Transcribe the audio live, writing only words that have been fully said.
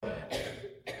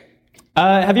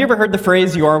Have you ever heard the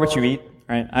phrase, you are what you eat?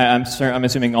 Right? I'm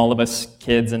assuming all of us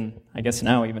kids, and I guess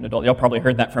now even adults, y'all probably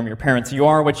heard that from your parents. You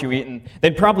are what you eat. And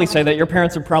they'd probably say that, your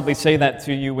parents would probably say that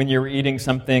to you when you were eating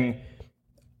something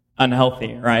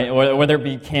unhealthy, right? Or whether it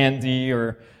be candy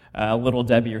or Little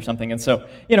Debbie or something. And so,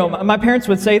 my parents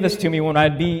would say this to me when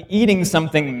I'd be eating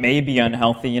something maybe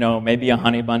unhealthy, maybe a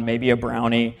honey bun, maybe a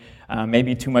brownie,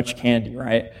 maybe too much candy,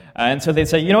 right? And so they'd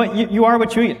say, you know what, you are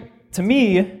what you eat. To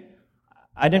me,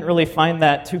 I didn't really find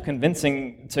that too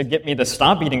convincing to get me to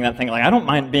stop eating that thing. Like, I don't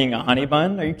mind being a honey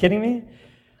bun. Are you kidding me?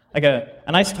 Like a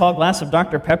nice tall glass of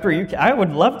Dr. Pepper, I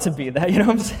would love to be that, you know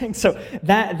what I'm saying? So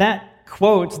that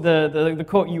quote, the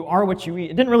quote, you are what you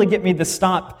eat, it didn't really get me to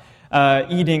stop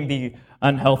eating the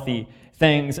unhealthy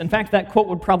things. In fact, that quote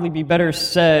would probably be better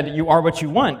said, you are what you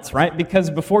want, right?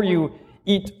 Because before you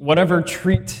eat whatever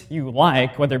treat you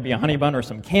like, whether it be a honey bun or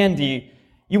some candy,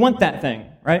 you want that thing,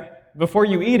 right? Before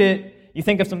you eat it, you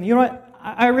think of something, you know what,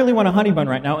 I really want a honey bun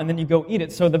right now, and then you go eat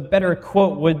it. So the better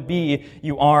quote would be,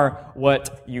 you are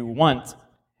what you want.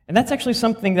 And that's actually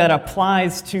something that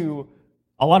applies to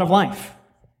a lot of life.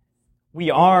 We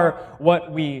are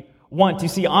what we want. You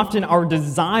see, often our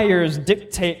desires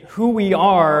dictate who we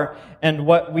are and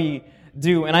what we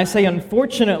do. And I say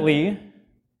unfortunately,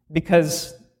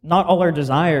 because not all our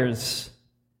desires,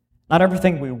 not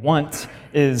everything we want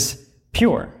is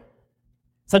pure.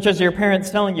 Such as your parents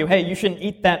telling you, hey, you shouldn't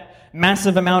eat that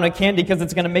massive amount of candy because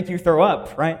it's going to make you throw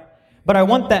up, right? But I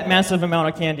want that massive amount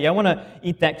of candy. I want to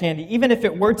eat that candy. Even if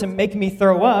it were to make me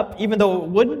throw up, even though it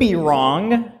would be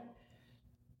wrong,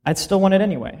 I'd still want it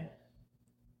anyway.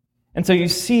 And so you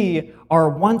see, our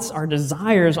wants, our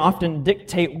desires often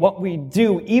dictate what we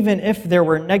do, even if there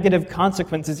were negative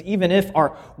consequences, even if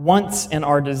our wants and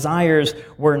our desires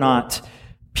were not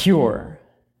pure.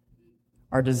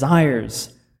 Our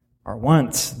desires, our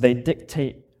wants, they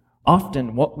dictate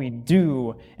often what we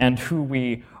do and who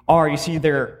we are. You see,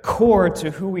 they're core to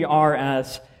who we are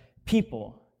as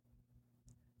people.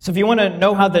 So if you want to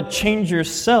know how to change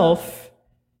yourself,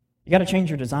 you got to change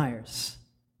your desires.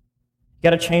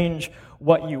 You got to change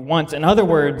what you want. In other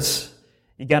words,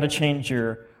 you got to change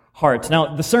your heart.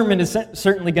 Now, the sermon is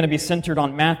certainly going to be centered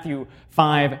on Matthew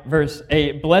 5, verse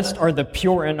 8. Blessed are the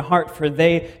pure in heart, for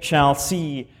they shall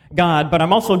see God. But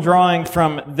I'm also drawing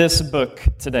from this book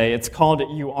today. It's called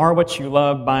You Are What You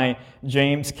Love by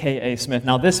James K.A. Smith.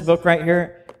 Now, this book right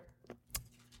here,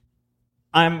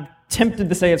 I'm tempted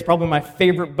to say it's probably my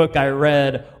favorite book I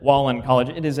read while in college.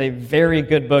 It is a very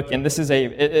good book, and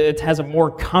it has a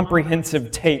more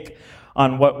comprehensive take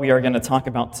on what we are going to talk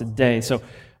about today. So,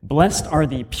 blessed are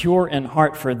the pure in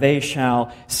heart, for they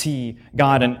shall see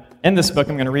God. And in this book,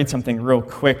 I'm going to read something real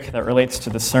quick that relates to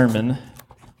the sermon.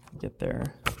 Get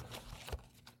there.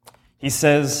 He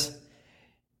says,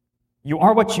 you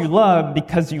are what you love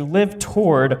because you live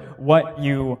toward what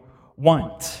you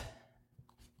want.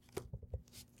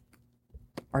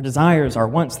 Our desires, our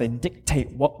wants, they dictate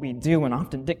what we do and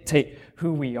often dictate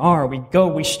who we are.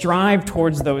 We strive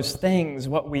towards those things,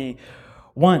 what we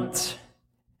want.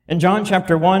 In John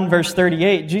chapter 1, verse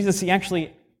 38, Jesus, he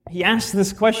asked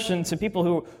this question to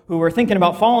people who were thinking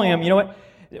about following him. You know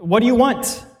what do you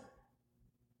want?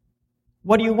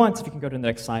 What do you want? If you can go to the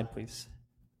next slide, please.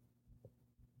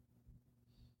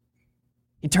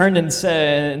 He turned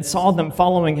and saw them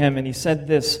following him, and he said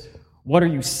this, what are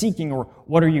you seeking, or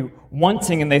what are you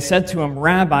wanting? And they said to him,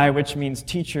 Rabbi, which means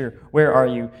teacher, where are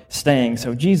you staying?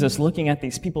 So Jesus, looking at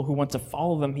these people who want to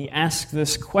follow them, he asked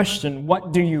this question,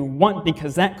 what do you want?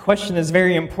 Because that question is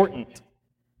very important.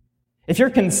 If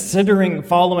you're considering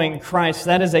following Christ,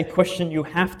 that is a question you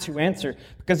have to answer.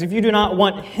 Because if you do not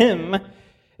want him,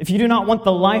 if you do not want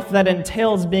the life that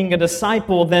entails being a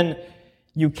disciple, then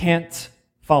you can't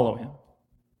follow him.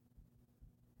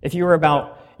 If you are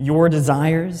about your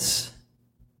desires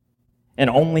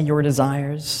and only your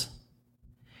desires,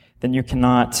 then you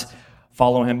cannot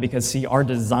follow him, because, see, our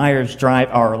desires drive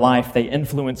our life. They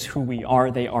influence who we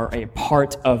are. They are a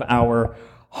part of our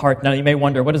heart. Now, you may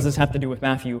wonder, what does this have to do with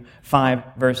Matthew 5,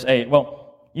 verse 8? Well,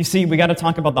 you see, we got to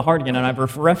talk about the heart again, and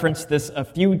I've referenced this a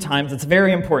few times. It's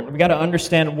very important. We got to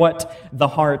understand what the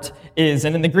heart is.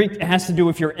 And in the Greek, it has to do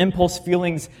with your impulse,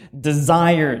 feelings,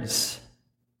 desires,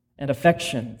 and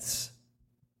affections.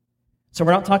 So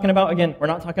we're not talking about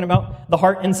the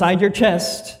heart inside your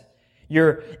chest,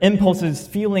 your impulses,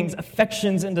 feelings,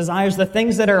 affections, and desires, the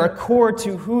things that are a core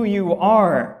to who you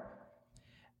are.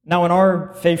 Now, in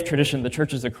our faith tradition, the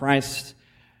Churches of Christ,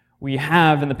 we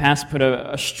have in the past put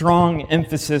a strong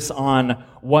emphasis on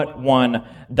what one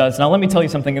does. Now, let me tell you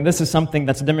something, and this is something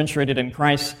that's demonstrated in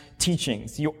Christ's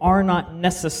teachings. You are not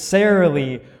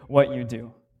necessarily what you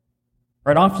do.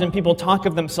 Right? Often people talk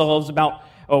of themselves about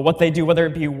what they do, whether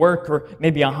it be work or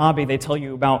maybe a hobby. They tell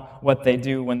you about what they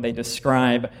do when they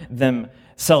describe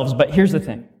themselves. But here's the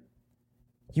thing.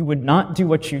 You would not do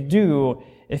what you do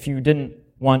if you didn't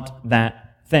want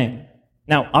that thing.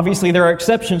 Now, obviously, there are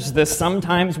exceptions to this.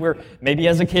 Sometimes where maybe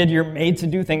as a kid you're made to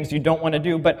do things you don't want to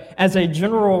do. But as a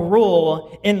general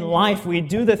rule, in life, we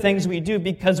do the things we do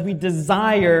because we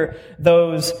desire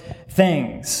those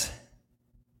things.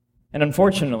 And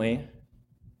unfortunately,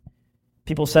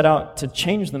 people set out to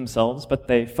change themselves, but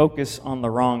they focus on the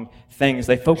wrong things.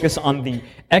 They focus on the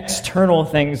external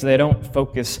things. They don't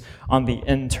focus on the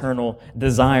internal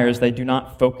desires. They do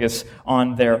not focus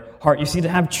on their heart. You see, to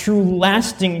have true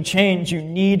lasting change, you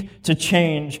need to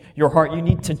change your heart. You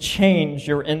need to change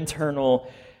your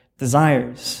internal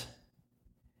desires.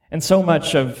 And so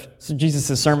much of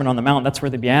Jesus' Sermon on the Mount, that's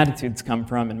where the Beatitudes come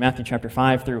from in Matthew chapter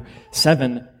 5 through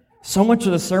 7. So much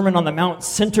of the Sermon on the Mount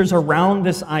centers around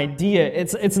this idea.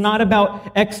 It's not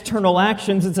about external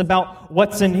actions, it's about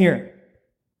what's in here.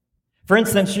 For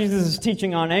instance, Jesus is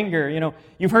teaching on anger.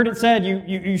 You've heard it said,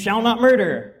 you shall not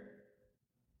murder.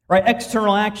 Right?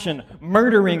 External action,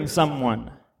 murdering someone.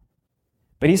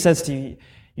 But he says to you,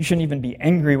 you shouldn't even be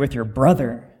angry with your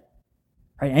brother.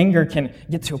 Right? Anger can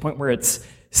get to a point where it's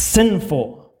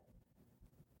sinful.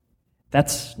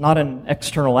 That's not an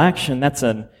external action, that's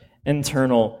an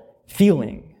internal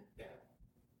feeling.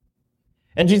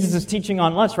 And Jesus is teaching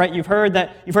on lust, right? You've heard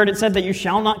it said that you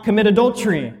shall not commit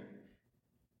adultery.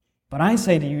 But I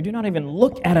say to you, do not even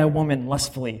look at a woman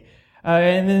lustfully.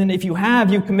 And then if you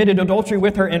have, you've committed adultery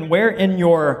with her, and where? In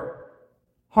your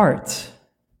heart.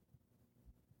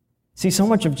 See, so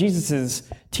much of Jesus'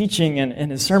 teaching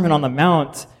and his Sermon on the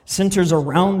Mount centers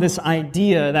around this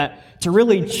idea that to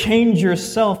really change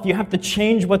yourself, you have to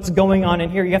change what's going on in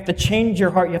here. You have to change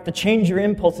your heart. You have to change your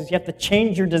impulses. You have to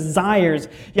change your desires.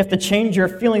 You have to change your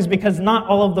feelings, because not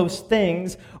all of those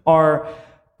things are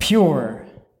pure.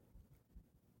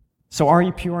 So are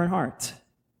you pure in heart?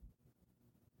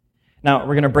 Now,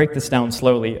 we're going to break this down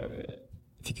slowly.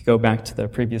 If you could go back to the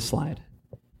previous slide.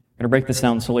 We're going to break this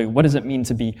down slowly. What does it mean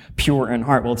to be pure in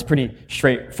heart? Well, it's pretty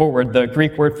straightforward. The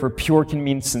Greek word for pure can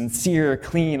mean sincere,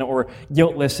 clean, or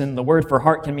guiltless, and the word for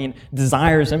heart can mean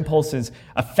desires, impulses,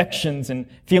 affections, and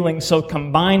feelings. So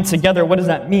combined together, what does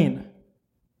that mean?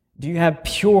 Do you have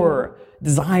pure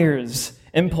desires,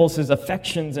 impulses,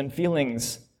 affections, and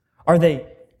feelings? Are they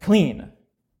clean?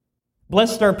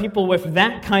 Blessed are people with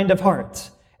that kind of heart.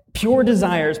 Pure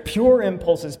desires, pure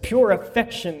impulses, pure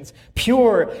affections,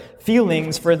 pure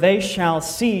feelings, for they shall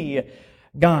see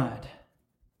God.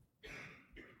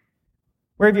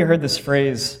 Where have you heard this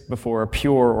phrase before,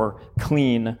 pure or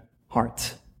clean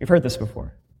heart? You've heard this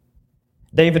before.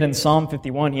 David in Psalm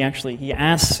 51, he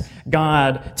asks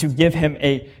God to give him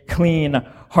a clean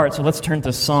heart. So let's turn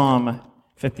to Psalm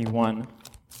 51.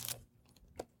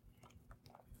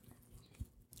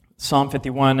 Psalm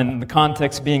 51, and the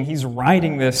context being he's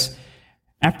writing this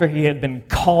after he had been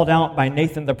called out by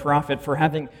Nathan the prophet for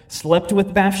having slept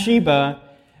with Bathsheba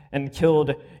and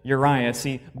killed Uriah.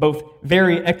 See, both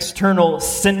very external,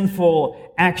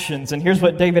 sinful actions. And here's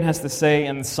what David has to say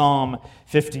in Psalm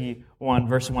 51,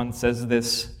 verse 1 says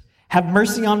this: "Have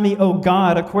mercy on me, O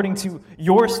God, according to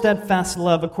your steadfast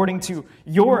love, according to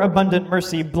your abundant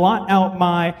mercy, blot out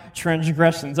my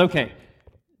transgressions." Okay.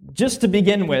 Just to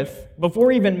begin with,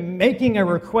 before even making a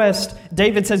request,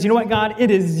 David says, you know what, God,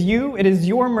 it is you, it is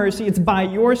your mercy, it's by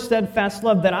your steadfast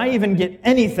love that I even get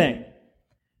anything.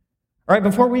 All right,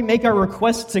 before we make our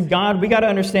request to God, we got to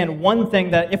understand one thing,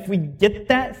 that if we get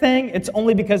that thing, it's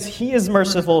only because he is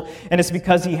merciful, and it's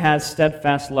because he has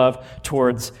steadfast love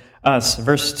towards us.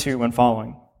 Verse 2 and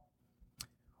following.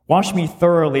 "Wash me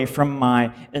thoroughly from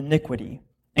my iniquity,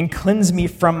 and cleanse me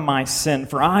from my sin.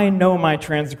 For I know my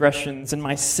transgressions, and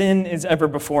my sin is ever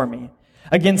before me.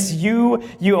 Against you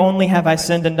only have I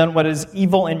sinned and done what is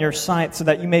evil in your sight, so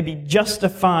that you may be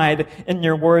justified in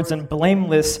your words and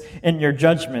blameless in your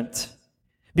judgment.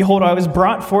 Behold, I was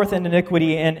brought forth in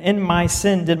iniquity, and in my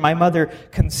sin did my mother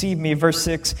conceive me." Verse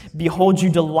 6, "Behold, you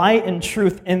delight in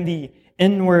truth in the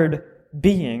inward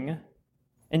being,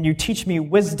 and you teach me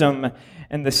wisdom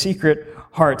in the secret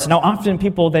hearts." Now, often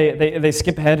people, they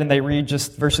skip ahead and they read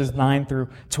just verses 9 through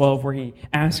 12 where he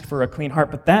asks for a clean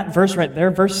heart. But that verse right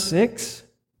there, verse 6,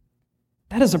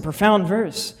 that is a profound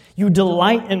verse. You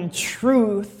delight in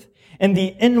truth in the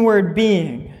inward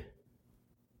being,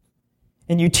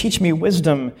 and you teach me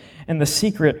wisdom in the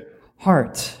secret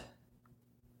heart.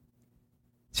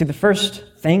 See, the first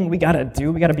thing we got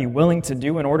to be willing to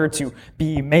do in order to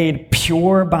be made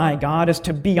pure by God is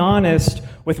to be honest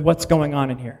with what's going on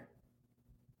in here.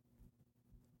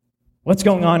 What's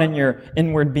going on in your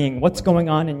inward being? What's going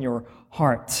on in your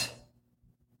heart?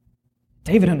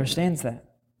 David understands that.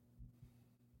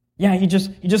 Yeah, he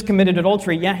just committed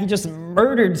adultery. Yeah, he just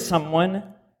murdered someone.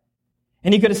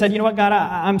 And he could have said, you know what, God,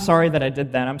 I'm sorry that I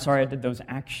did that. I'm sorry I did those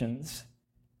actions.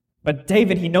 But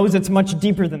David, he knows it's much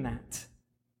deeper than that.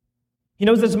 He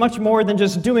knows it's much more than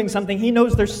just doing something. He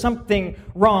knows there's something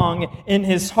wrong in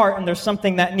his heart, and there's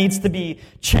something that needs to be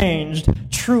changed.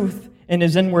 Truth in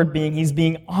his inward being. He's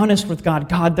being honest with God.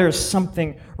 God, there's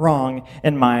something wrong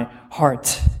in my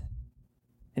heart.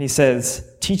 And he says,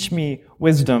 teach me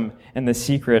wisdom in the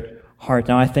secret heart.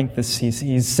 Now I think this,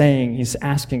 he's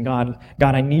asking God,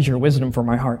 I need your wisdom for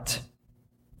my heart.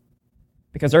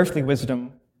 Because earthly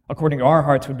wisdom, according to our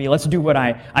hearts, would be, let's do what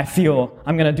I feel.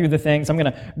 I'm going to do the things. I'm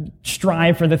going to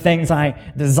strive for the things I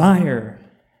desire.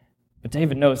 But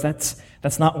David knows that's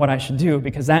not what I should do,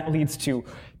 because that leads to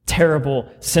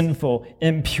terrible, sinful,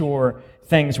 impure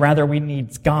things. Rather, we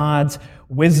need God's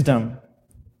wisdom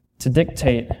to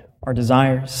dictate our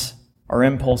desires, our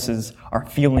impulses, our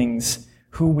feelings,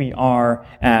 who we are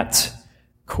at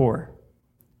core.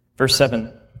 Verse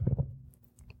 7.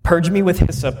 Purge me with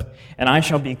hyssop, and I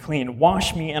shall be clean.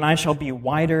 Wash me, and I shall be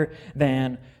whiter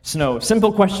than snow.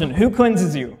 Simple question. Who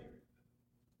cleanses you?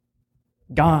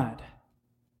 God.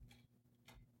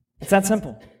 It's that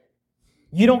simple.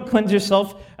 You don't cleanse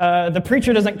yourself. The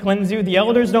preacher doesn't cleanse you. The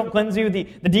elders don't cleanse you.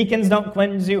 The deacons don't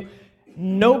cleanse you.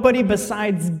 Nobody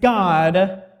besides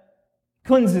God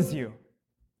cleanses you.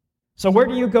 So where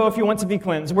do you go if you want to be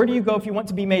cleansed? Where do you go if you want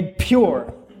to be made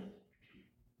pure?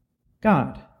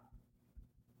 God.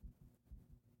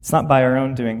 It's not by our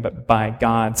own doing, but by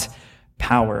God's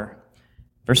power.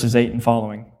 Verses 8 and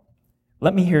following.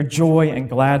 Let me hear joy and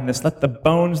gladness. Let the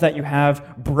bones that you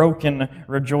have broken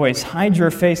rejoice. Hide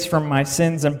your face from my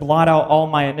sins and blot out all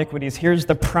my iniquities. Here's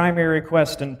the primary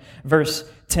request in verse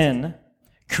 10.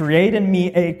 Create in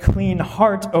me a clean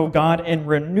heart, O God, and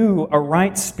renew a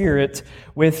right spirit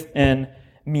within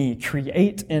me.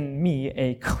 Create in me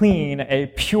a clean, a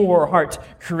pure heart.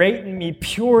 Create in me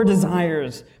pure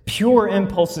desires, pure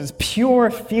impulses, pure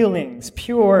feelings,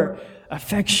 pure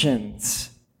affections.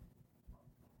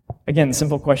 Again,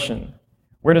 simple question.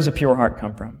 Where does a pure heart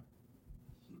come from?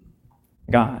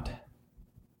 God.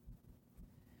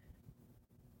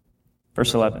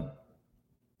 Verse 11.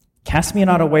 Cast me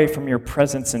not away from your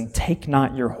presence, and take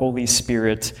not your Holy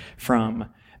Spirit from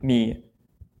me.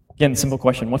 Again, simple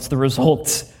question. What's the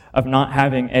result of not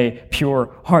having a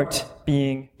pure heart?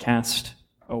 Being cast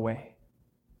away.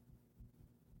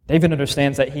 David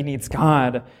understands that he needs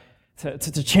God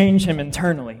to change him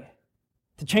internally.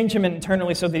 To change him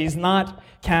internally so that he's not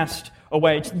cast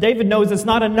away. David knows it's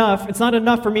not enough. It's not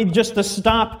enough for me just to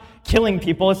stop killing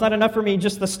people. It's not enough for me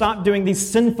just to stop doing these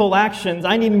sinful actions.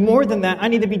 I need more than that. I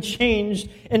need to be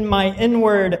changed in my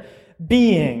inward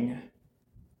being.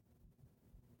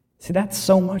 See, that's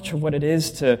so much of what it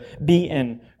is to be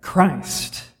in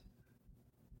Christ.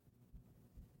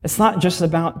 It's not just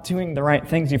about doing the right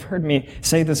things. You've heard me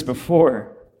say this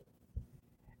before.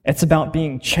 It's about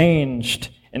being changed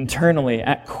internally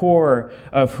at core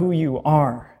of who you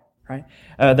are, right?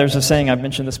 There's a saying, I've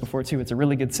mentioned this before too, it's a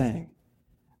really good saying.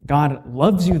 God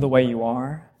loves you the way you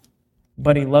are,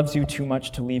 but he loves you too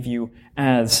much to leave you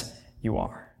as you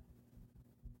are.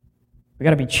 We got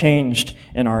to be changed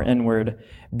in our inward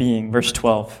being. Verse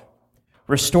 12.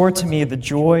 Restore to me the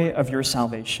joy of your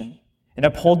salvation, and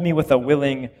uphold me with a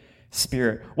willing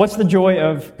spirit. What's the joy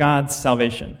of God's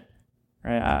salvation?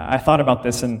 Right? I thought about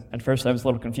this, and at first I was a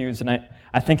little confused, and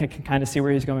I think I can kind of see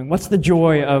where he's going. What's the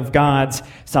joy of God's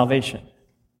salvation?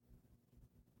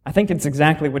 I think it's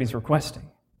exactly what he's requesting.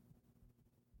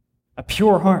 A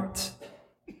pure heart.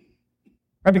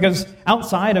 Right? Because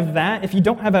outside of that, if you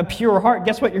don't have a pure heart,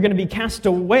 guess what? You're going to be cast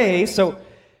away. So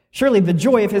surely the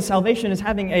joy of his salvation is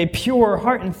having a pure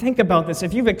heart. And think about this.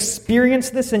 If you've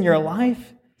experienced this in your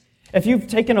life, if you've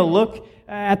taken a look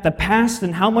at the past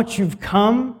and how much you've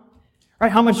come,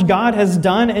 right, how much God has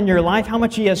done in your life, how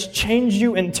much he has changed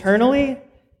you internally, it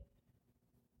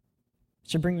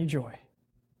should bring you joy.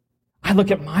 I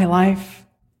look at my life,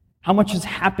 how much has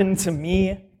happened to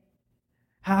me,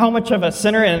 how much of a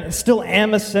sinner, and still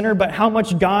am a sinner, but how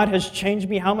much God has changed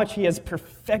me, how much he has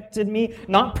perfected me.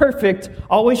 Not perfect,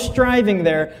 always striving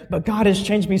there, but God has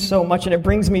changed me so much, and it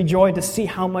brings me joy to see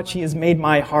how much he has made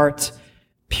my heart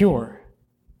pure.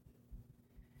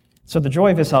 So the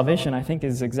joy of his salvation, I think,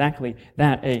 is exactly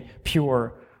that, a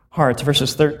pure heart.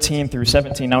 Verses 13 through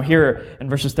 17. Now here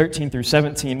in verses 13 through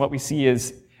 17, what we see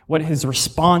is what his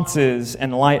response is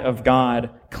in light of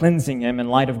God cleansing him, in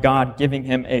light of God giving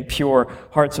him a pure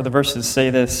heart. So the verses say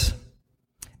this.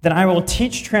 Then I will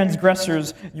teach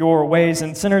transgressors your ways,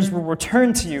 and sinners will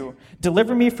return to you.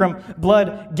 Deliver me from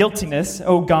blood guiltiness,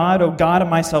 O God of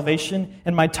my salvation,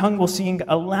 and my tongue will sing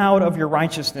aloud of your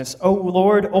righteousness. O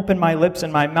Lord, open my lips,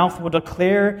 and my mouth will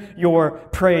declare your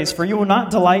praise. For you will not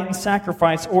delight in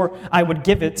sacrifice, or I would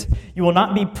give it. You will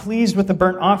not be pleased with the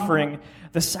burnt offering.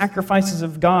 The sacrifices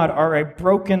of God are a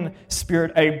broken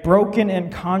spirit, a broken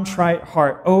and contrite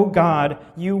heart. O God,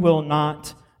 you will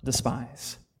not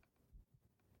despise.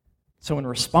 So in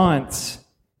response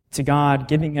to God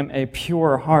giving him a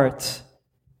pure heart,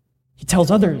 he tells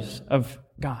others of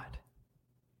God.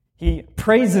 He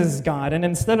praises God, and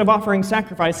instead of offering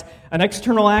sacrifice, an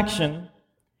external action,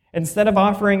 instead of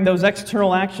offering those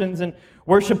external actions and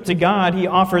worship to God, he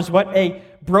offers what? A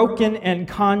broken and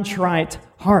contrite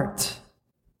heart,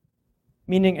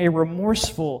 meaning a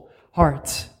remorseful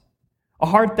heart, a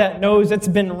heart that knows it's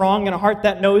been wrong and a heart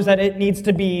that knows that it needs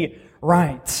to be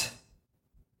right.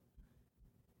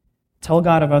 Tell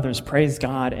God of others, praise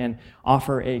God, and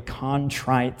offer a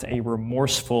contrite, a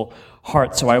remorseful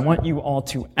heart. So I want you all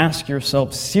to ask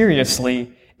yourself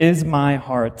seriously, is my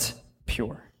heart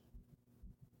pure?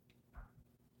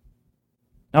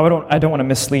 Now, I don't want to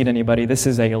mislead anybody. This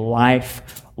is a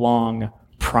lifelong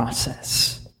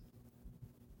process.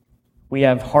 We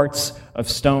have hearts of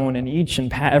stone, and each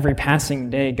and every passing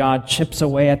day, God chips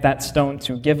away at that stone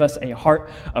to give us a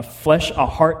heart of flesh, a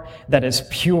heart that is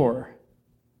pure.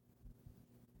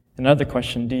 Another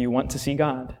question, do you want to see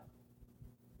God?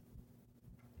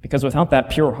 Because without that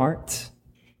pure heart,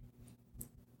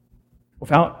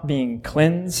 without being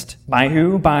cleansed by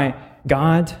who? By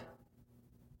God,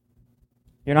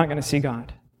 you're not going to see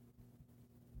God.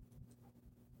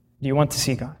 Do you want to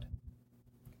see God?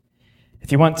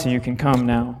 If you want to, you can come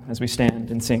now as we stand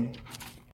and sing.